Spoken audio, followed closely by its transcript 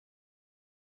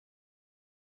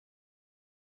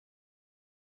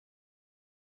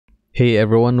Hey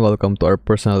everyone, welcome to our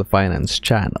personal finance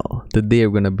channel. Today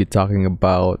we're going to be talking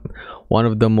about one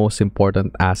of the most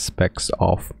important aspects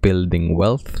of building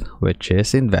wealth, which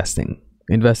is investing.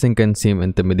 Investing can seem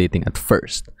intimidating at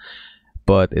first,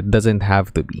 but it doesn't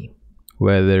have to be.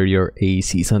 Whether you're a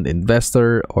seasoned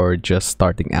investor or just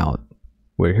starting out,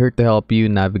 we're here to help you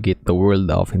navigate the world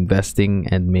of investing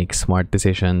and make smart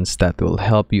decisions that will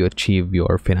help you achieve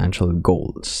your financial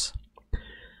goals.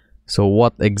 So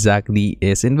what exactly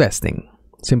is investing?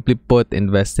 Simply put,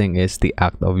 investing is the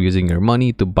act of using your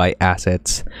money to buy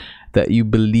assets that you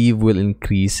believe will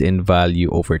increase in value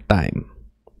over time.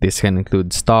 This can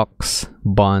include stocks,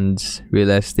 bonds,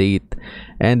 real estate,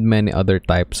 and many other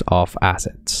types of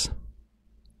assets.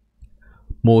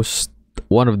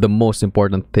 One of the most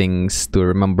important things to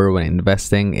remember when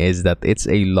investing is that it's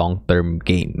a long-term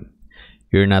game.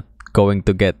 You're not going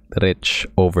to get rich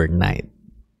overnight.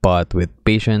 But with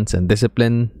patience and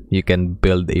discipline, you can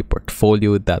build a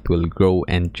portfolio that will grow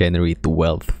and generate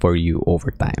wealth for you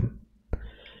over time.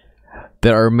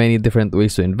 There are many different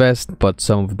ways to invest, but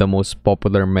some of the most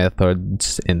popular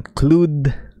methods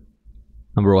include: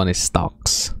 number one is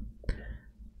stocks.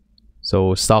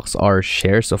 So stocks are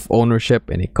shares of ownership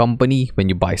in a company. When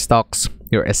you buy stocks,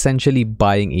 you're essentially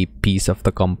buying a piece of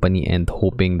the company and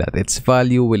hoping that its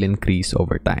value will increase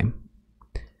over time.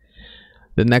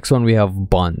 The next one, we have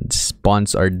bonds.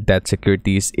 Bonds are debt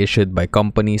securities issued by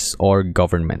companies or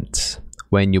governments.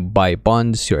 When you buy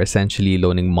bonds, you're essentially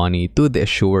loaning money to the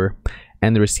issuer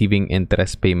and receiving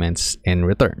interest payments in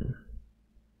return.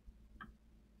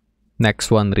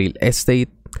 Next one, real estate.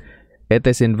 Real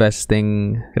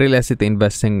estate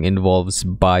investing involves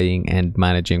buying and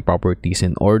managing properties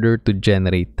in order to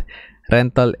generate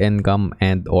rental income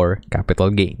and or capital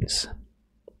gains.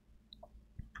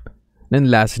 Then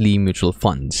lastly, mutual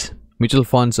funds. Mutual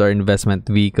funds are investment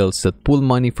vehicles that pool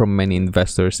money from many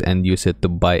investors and use it to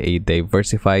buy a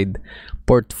diversified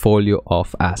portfolio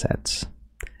of assets.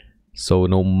 So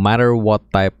no matter what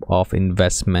type of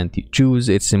investment you choose,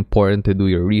 it's important to do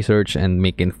your research and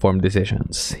make informed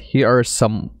decisions. Here are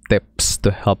some tips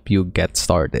to help you get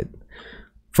started.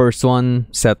 First one,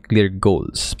 set clear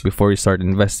goals. Before you start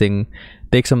investing,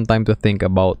 take some time to think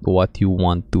about what you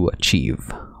want to achieve.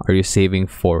 Are you saving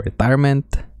for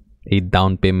retirement? A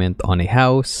down payment on a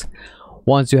house?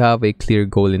 Once you have a clear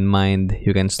goal in mind,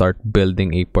 you can start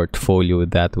building a portfolio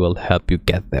that will help you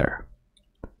get there.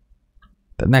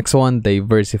 The next one,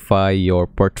 diversify your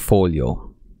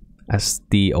portfolio. As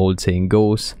the old saying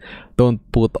goes, don't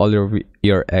put all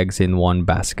your eggs in one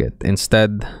basket.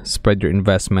 Instead, spread your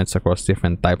investments across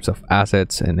different types of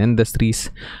assets and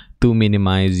industries to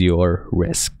minimize your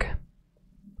risk.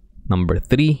 Number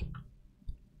 3,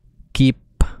 keep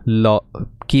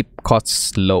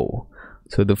costs low.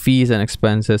 So the fees and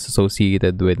expenses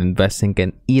associated with investing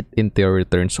can eat into your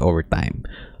returns over time.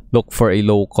 Look for a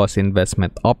low-cost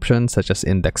investment option such as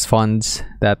index funds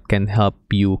that can help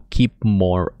you keep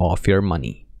more of your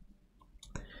money.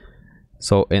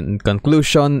 So in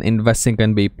conclusion, investing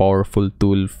can be a powerful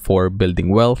tool for building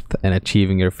wealth and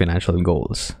achieving your financial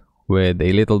goals. With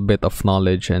a little bit of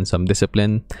knowledge and some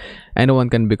discipline, anyone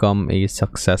can become a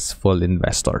successful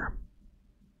investor.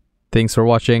 Thanks for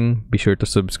watching. Be sure to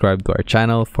subscribe to our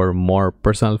channel for more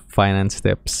personal finance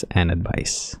tips and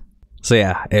advice. So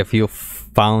yeah, if you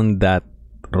found that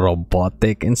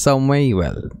robotic in some way,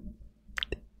 well,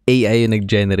 AI yung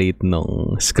nag-generate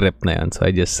nung script na yun. So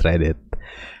I just read it.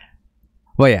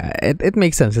 Well, yeah, it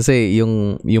makes sense kasi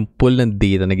yung pool ng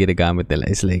data na ginagamit nila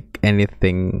is like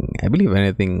anything, I believe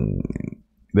anything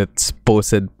that's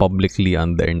posted publicly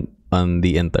on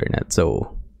the internet.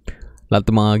 So lahat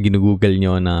ng mga ginugoogle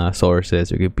nyo na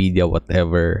sources, Wikipedia,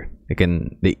 whatever,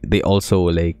 they also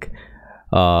like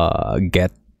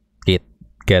get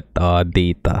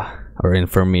data or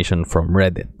information from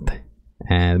Reddit.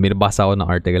 And may nabasa ako ng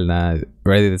article na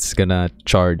Reddit is gonna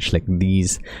charge like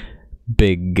these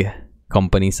big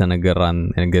companies na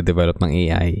nag-run and nag-develop ng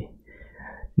AI.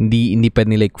 Hindi pa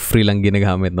nila like free lang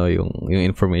ginagamit no yung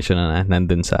information na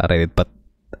nandun sa Reddit, but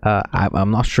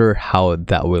I'm not sure how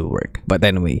that will work. But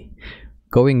anyway,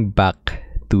 going back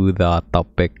to the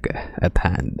topic at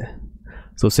hand.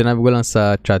 So sinabi ko lang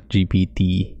sa chatgpt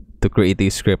to create a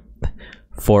script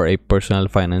for a personal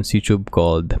finance YouTube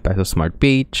called Peso Smart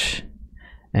Page,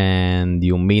 and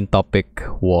yung main topic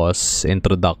was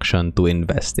introduction to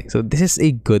investing. So this is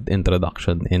a good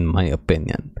introduction in my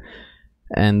opinion.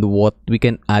 And what we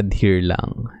can add here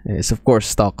lang is of course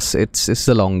stocks. It's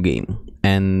a long game,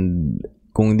 and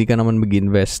kung hindi ka naman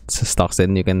mag-invest sa stocks,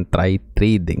 then you can try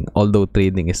trading. Although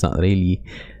trading is not really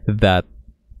that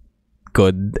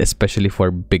good, especially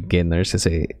for beginners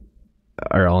kasi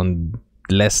around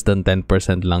less than 10%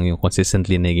 lang yung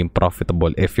consistently naging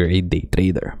profitable if you're a day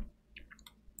trader.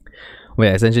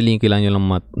 Well, essentially, yung kailangan nyo lang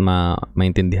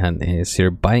maintindihan is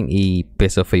you're buying a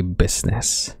piece of a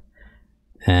business.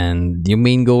 And your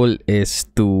main goal is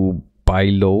to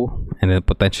buy low and then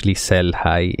potentially sell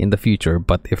high in the future.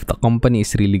 But if the company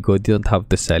is really good, you don't have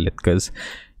to sell it because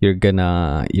you're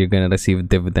gonna receive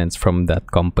dividends from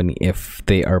that company if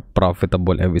they are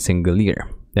profitable every single year.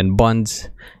 Then bonds,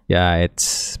 yeah,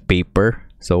 it's paper.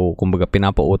 So, kumbaga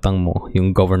pinapautang mo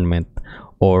yung government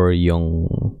or yung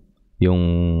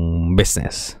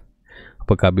business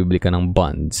pagka bibili ka ng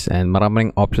bonds. And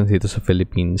maraming options dito sa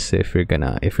Philippines if you're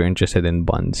interested in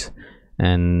bonds.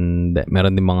 And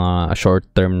meron din mga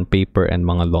short-term paper and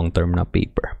mga long-term na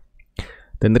paper.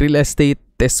 Then real estate,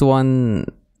 this one,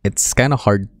 it's kind of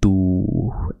hard to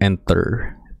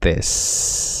enter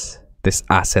this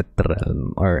asset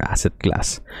realm or asset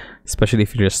class, especially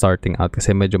if you're starting out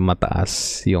kasi medyo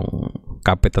mataas yung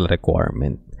capital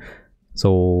requirement.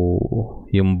 So,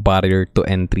 yung barrier to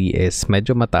entry is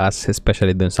medyo mataas,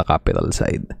 especially dun sa capital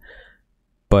side.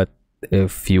 But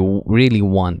if you really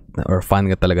want or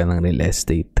fan ka talaga ng real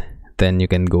estate, then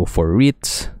you can go for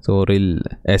REITs, so real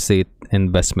estate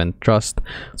investment trust.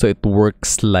 So it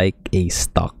works like a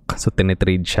stock. So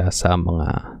tinitrade siya sa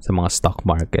mga stock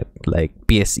market like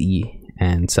PSE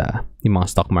and sa yung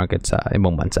mga stock market sa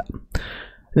ibang bansa.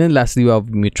 And then lastly, we have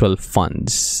mutual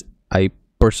funds. I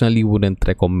personally wouldn't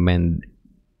recommend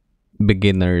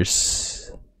beginners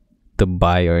to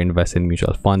buy or invest in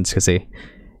mutual funds kasi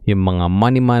yung mga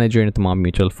money manager na mga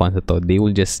mutual funds na to, they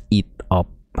will just eat up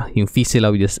yung fees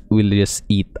sila will just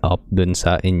eat up dun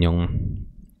sa inyong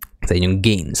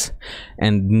gains.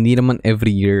 And hindi naman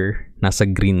every year nasa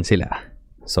green sila.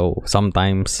 So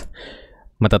sometimes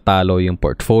matatalo yung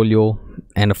portfolio,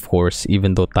 and of course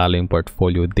even though talo yung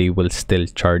portfolio, they will still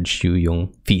charge you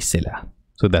yung fees sila.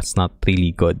 So that's not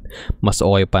really good. Mas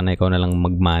okay pa na ikaw na lang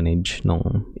mag-manage ng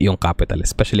iyong capital,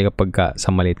 especially kapag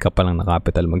sa maliit ka pa lang na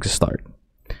capital mag-start.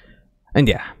 And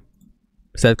yeah,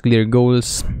 set clear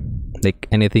goals. Like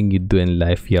anything you do in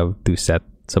life, you have to set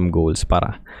some goals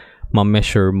para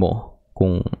ma-measure mo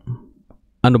kung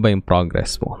ano ba yung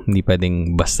progress mo. Hindi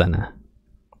pwedeng basta na.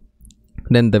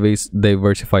 Then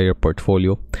diversify your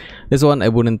portfolio. This one, I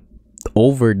wouldn't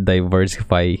over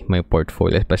diversify my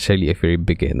portfolio, especially if you're a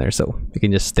beginner. So you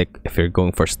can just stick, if you're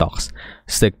going for stocks,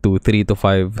 stick to 3 to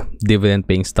 5 dividend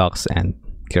paying stocks and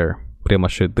you're pretty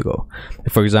much good to go.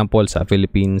 For example, sa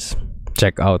Philippines,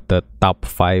 check out the top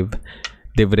 5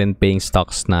 dividend paying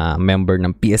stocks na member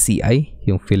ng PSEI,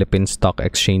 yung Philippine Stock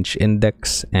Exchange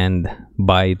Index, and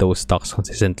buy those stocks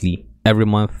consistently every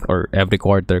month or every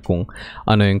quarter kung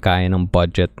ano yung kaya ng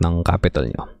budget ng capital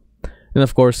nyo. And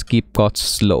of course, keep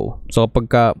costs low. So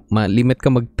pagka limit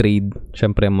ka mag-trade,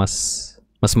 syempre mas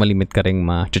malimit ka ring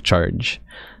ma-charge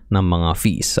ng mga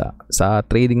fees. Sa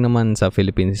trading naman sa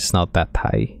Philippines is not that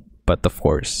high, but of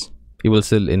course you will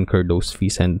still incur those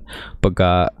fees. And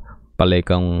pagka palay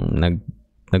kang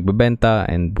nagbebenta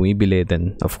and bumibili,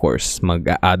 then of course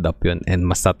mag-add up yun and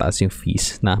mas tataas yung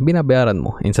fees na binabayaran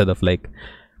mo instead of like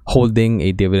holding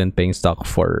a dividend paying stock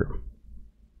for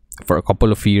a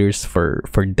couple of years, for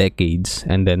decades,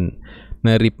 and then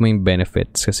na-reap mo yung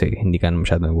benefits kasi hindi ka na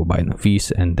masyadong nagbabayad ng fees,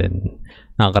 and then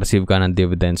nakaka-receive ka ng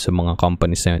dividends sa mga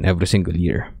companies na yun every single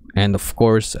year. And of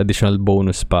course, additional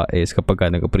bonus pa is kapag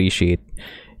ka nag-appreciate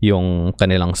yung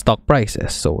kanilang stock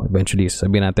prices. So eventually,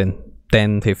 sabihin natin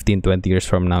 10, 15, 20 years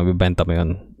from now, bibenta mo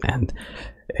yun, and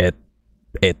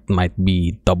it might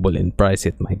be double in price,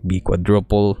 it might be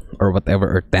quadruple or whatever,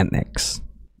 or 10x.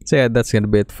 So yeah, that's gonna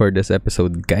be it for this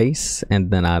episode, guys.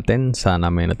 End na natin. Sana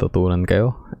may natutunan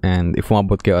kayo. And if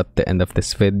umabot kayo at the end of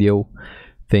this video,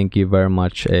 thank you very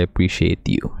much. I appreciate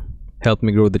you. Help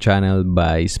me grow the channel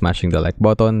by smashing the like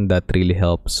button. That really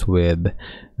helps with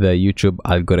the YouTube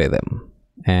algorithm.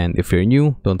 And if you're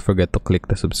new, don't forget to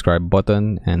click the subscribe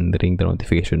button and ring the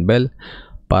notification bell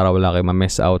para wala kayo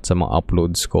ma-miss out sa mga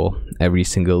uploads ko every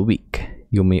single week.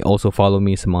 You may also follow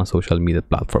me sa mga social media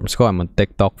platforms ko. I'm on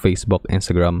TikTok, Facebook,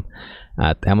 Instagram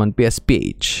at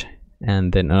MonPSPH.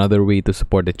 And then another way to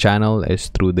support the channel is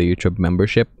through the YouTube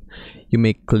membership. You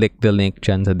may click the link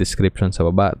dyan sa description sa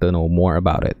baba to know more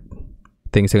about it.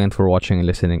 Thanks again for watching and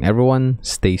listening, everyone.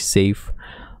 Stay safe.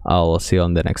 I'll see you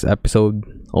on the next episode.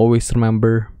 Always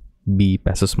remember, be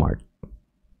Peso smart.